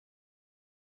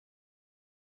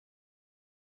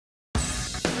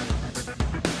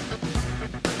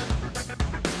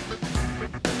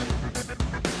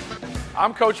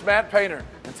I'm Coach Matt Painter,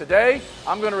 and today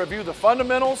I'm going to review the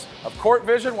fundamentals of court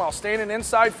vision while standing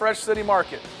inside Fresh City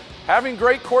Market. Having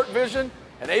great court vision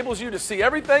enables you to see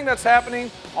everything that's happening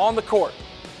on the court.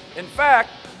 In fact,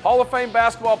 Hall of Fame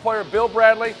basketball player Bill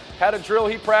Bradley had a drill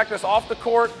he practiced off the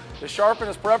court to sharpen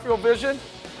his peripheral vision.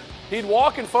 He'd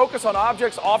walk and focus on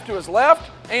objects off to his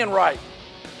left and right.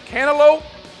 Cantaloupe,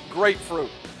 grapefruit.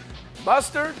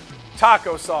 Mustard,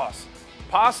 taco sauce.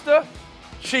 Pasta,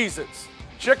 Cheez-Its.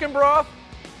 Chicken broth,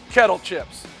 kettle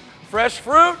chips. Fresh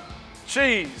fruit,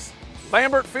 cheese.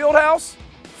 Lambert Fieldhouse,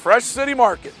 Fresh City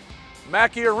Market.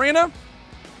 Mackey Arena,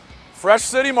 Fresh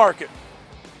City Market.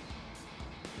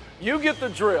 You get the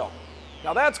drill.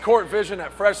 Now that's court vision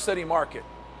at Fresh City Market.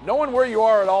 Knowing where you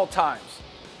are at all times.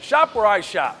 Shop where I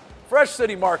shop. Fresh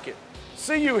City Market.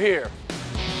 See you here.